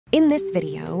In this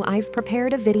video, I've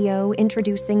prepared a video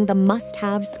introducing the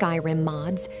must-have Skyrim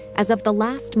mods as of the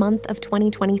last month of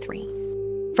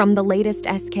 2023. From the latest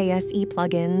SKSE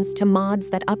plugins to mods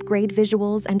that upgrade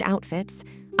visuals and outfits,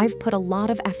 I've put a lot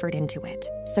of effort into it,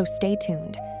 so stay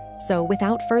tuned. So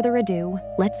without further ado,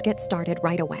 let's get started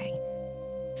right away.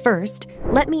 First,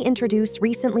 let me introduce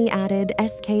recently added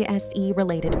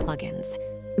SKSE-related plugins.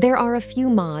 There are a few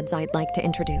mods I'd like to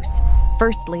introduce.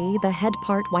 Firstly, the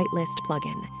Headpart Whitelist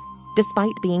plugin.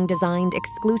 Despite being designed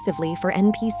exclusively for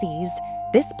NPCs,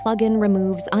 this plugin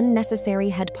removes unnecessary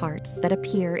head parts that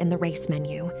appear in the race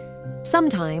menu.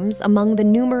 Sometimes, among the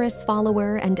numerous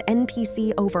follower and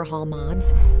NPC overhaul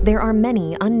mods, there are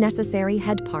many unnecessary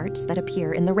head parts that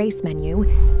appear in the race menu,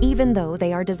 even though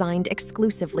they are designed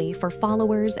exclusively for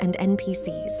followers and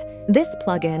NPCs. This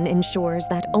plugin ensures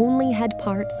that only head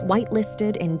parts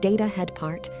whitelisted in Data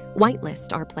Headpart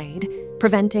Whitelist are played,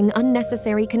 preventing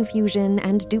unnecessary confusion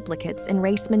and duplicates in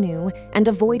race menu and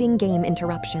avoiding game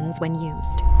interruptions when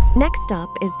used. Next up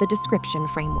is the Description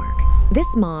Framework. This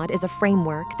mod is a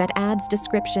framework that adds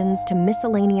descriptions to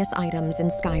miscellaneous items in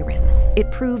Skyrim.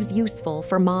 It proves useful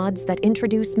for mods that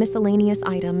introduce miscellaneous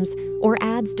items or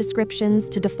adds descriptions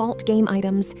to default game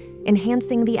items,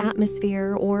 enhancing the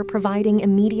atmosphere or providing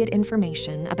immediate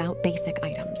information about basic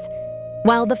items.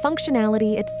 While the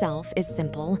functionality itself is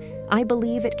simple, I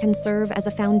believe it can serve as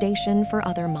a foundation for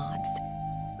other mods.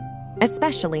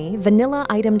 Especially, Vanilla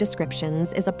Item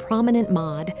Descriptions is a prominent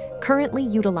mod currently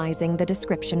utilizing the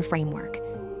description framework.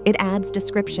 It adds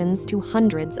descriptions to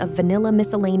hundreds of vanilla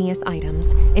miscellaneous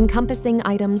items, encompassing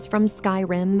items from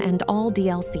Skyrim and all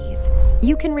DLCs.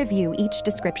 You can review each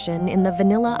description in the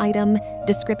Vanilla Item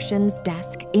Descriptions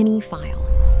Desk INI file.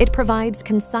 It provides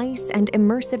concise and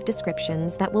immersive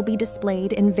descriptions that will be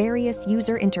displayed in various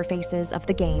user interfaces of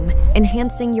the game,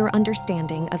 enhancing your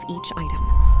understanding of each item.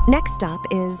 Next up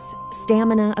is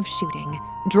Stamina of Shooting.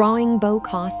 Drawing bow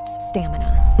costs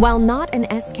stamina. While not an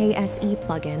SKSE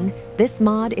plugin, this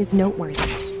mod is noteworthy.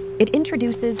 It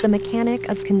introduces the mechanic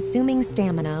of consuming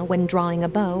stamina when drawing a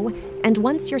bow, and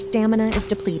once your stamina is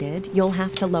depleted, you'll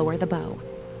have to lower the bow.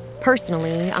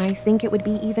 Personally, I think it would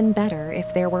be even better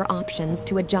if there were options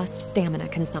to adjust stamina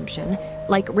consumption,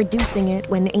 like reducing it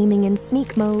when aiming in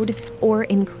sneak mode or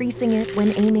increasing it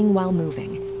when aiming while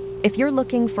moving. If you're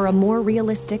looking for a more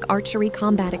realistic archery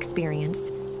combat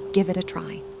experience, give it a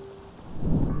try.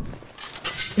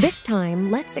 This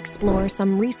time, let's explore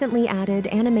some recently added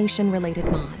animation-related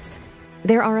mods.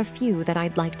 There are a few that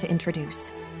I'd like to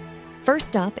introduce.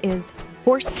 First up is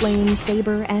Horse-Slaying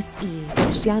Saber SE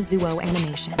with Xiazuo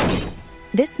animation.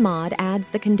 This mod adds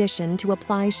the condition to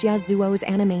apply Xiazuo's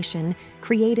animation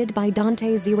created by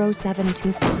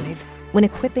Dante0725 when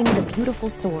equipping the beautiful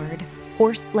sword,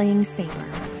 Horse-Slaying Saber,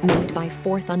 made by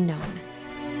Fourth Unknown.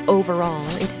 Overall,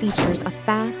 it features a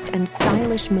fast and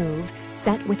stylish move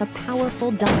set with a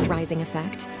powerful dust rising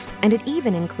effect, and it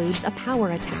even includes a power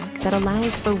attack that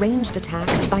allows for ranged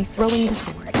attacks by throwing the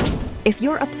sword. If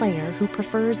you're a player who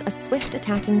prefers a swift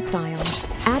attacking style,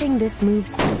 adding this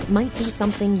moveset might be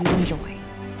something you enjoy.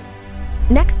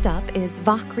 Next up is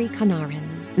Vahkrii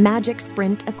Qahnaarin, Magic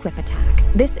Sprint Equip Attack.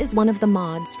 This is one of the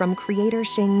mods from creator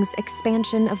Xing's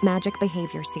expansion of Magic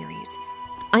Behavior series.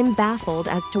 I'm baffled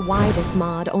as to why this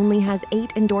mod only has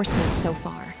 8 endorsements so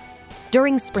far.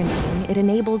 During sprinting, it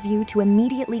enables you to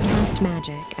immediately cast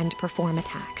magic and perform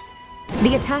attacks.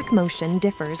 The attack motion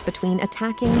differs between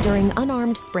attacking during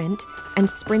unarmed sprint and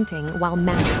sprinting while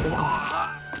magically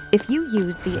armed. If you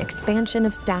use the expansion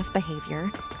of staff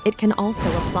behavior, it can also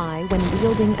apply when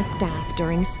wielding a staff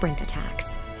during sprint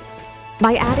attacks.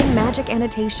 By adding magic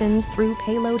annotations through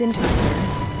Payload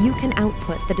Interpreter, you can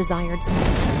output the desired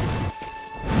spells.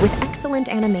 With excellent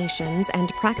animations and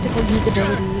practical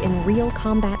usability in real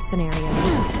combat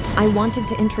scenarios, I wanted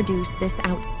to introduce this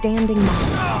outstanding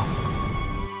mod.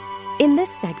 In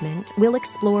this segment, we'll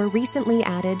explore recently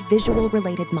added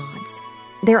visual-related mods.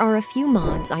 There are a few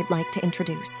mods I'd like to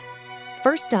introduce.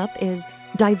 First up is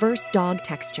Diverse Dog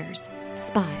Textures,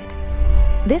 SPID.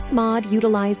 This mod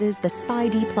utilizes the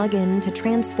SPID plugin to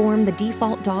transform the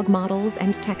default dog models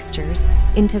and textures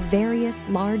into various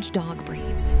large dog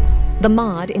breeds. The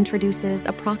mod introduces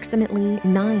approximately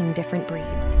 9 different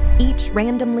breeds, each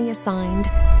randomly assigned,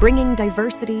 bringing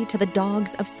diversity to the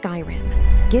dogs of Skyrim.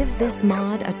 Give this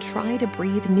mod a try to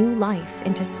breathe new life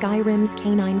into Skyrim's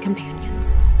canine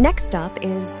companions. Next up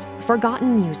is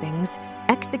Forgotten Musings,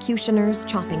 Executioner's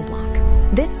Chopping Block.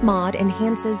 This mod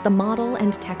enhances the model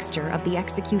and texture of the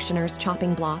Executioner's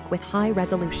chopping block with high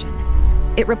resolution.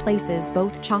 It replaces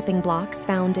both chopping blocks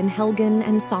found in Helgen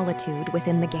and Solitude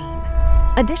within the game.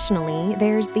 Additionally,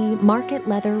 there's the Market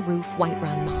Leather Roof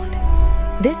Whiterun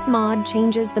mod. This mod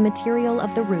changes the material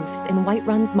of the roofs in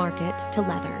Whiterun's market to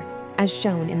leather, as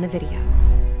shown in the video.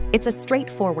 It's a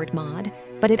straightforward mod,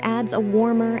 but it adds a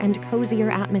warmer and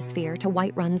cozier atmosphere to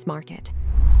Whiterun's market.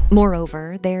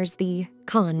 Moreover, there's the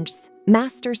Kanjs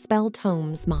Master Spell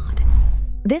Tomes mod.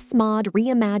 This mod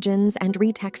reimagines and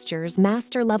retextures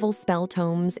master-level spell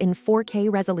tomes in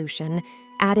 4K resolution,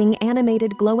 adding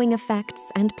animated glowing effects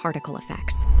and particle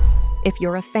effects. If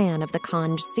you're a fan of the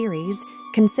Kanjs series,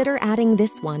 consider adding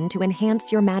this one to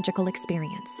enhance your magical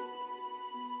experience.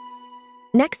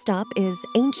 Next up is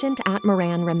Ancient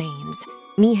Atmoran Remains,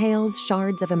 Mihail's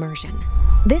Shards of Immersion.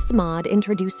 This mod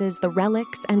introduces the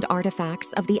relics and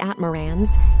artifacts of the Atmorans,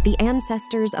 the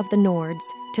ancestors of the Nords,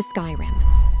 to Skyrim.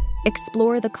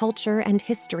 Explore the culture and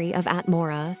history of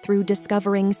Atmora through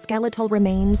discovering skeletal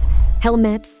remains,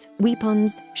 helmets,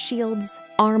 weapons, shields,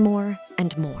 armor,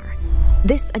 and more.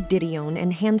 This addition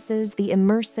enhances the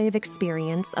immersive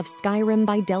experience of Skyrim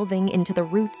by delving into the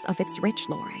roots of its rich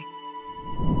lore.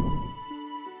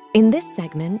 In this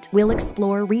segment, we'll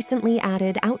explore recently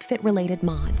added outfit-related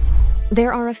mods.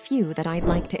 There are a few that I'd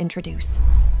like to introduce.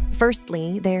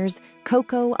 Firstly, there's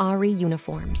COCO Ahri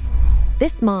uniforms.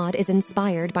 This mod is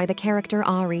inspired by the character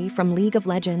Ahri from League of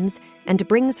Legends and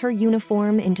brings her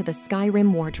uniform into the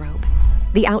Skyrim wardrobe.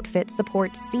 The outfit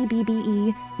supports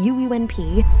CBBE-UUNP,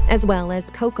 as well as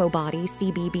COCO body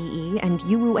CBBE and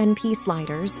UUNP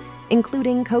sliders,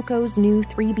 including COCO's new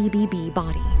 3BBB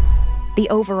body. The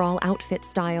overall outfit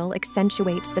style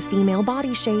accentuates the female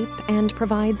body shape and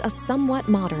provides a somewhat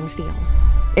modern feel.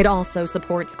 It also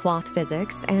supports cloth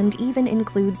physics and even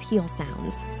includes heel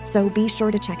sounds, so be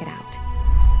sure to check it out.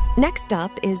 Next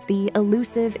up is the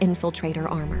Illusive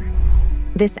Infiltrator armor.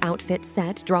 This outfit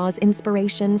set draws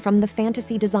inspiration from the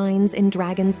fantasy designs in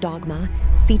Dragon's Dogma,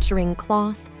 featuring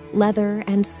cloth, leather,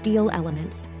 and steel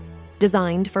elements.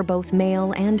 Designed for both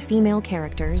male and female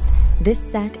characters, this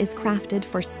set is crafted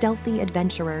for stealthy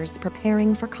adventurers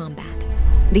preparing for combat.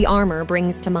 The armor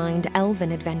brings to mind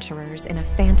elven adventurers in a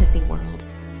fantasy world,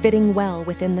 fitting well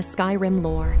within the Skyrim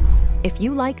lore. If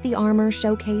you like the armor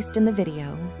showcased in the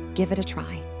video, give it a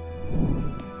try.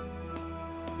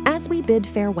 As we bid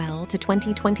farewell to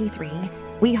 2023,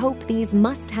 we hope these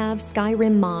must-have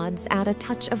Skyrim mods add a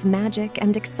touch of magic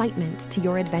and excitement to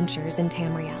your adventures in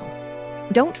Tamriel.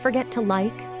 Don't forget to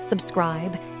like,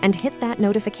 subscribe, and hit that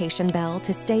notification bell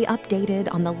to stay updated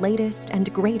on the latest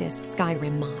and greatest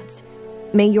Skyrim mods.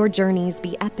 May your journeys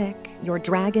be epic, your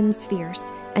dragons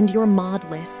fierce, and your mod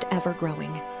list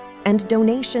ever-growing. And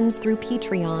donations through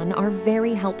Patreon are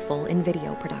very helpful in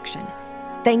video production.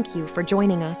 Thank you for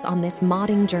joining us on this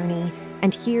modding journey,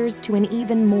 and here's to an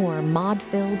even more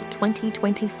mod-filled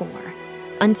 2024.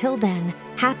 Until then,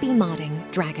 happy modding,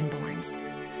 Dragonborn.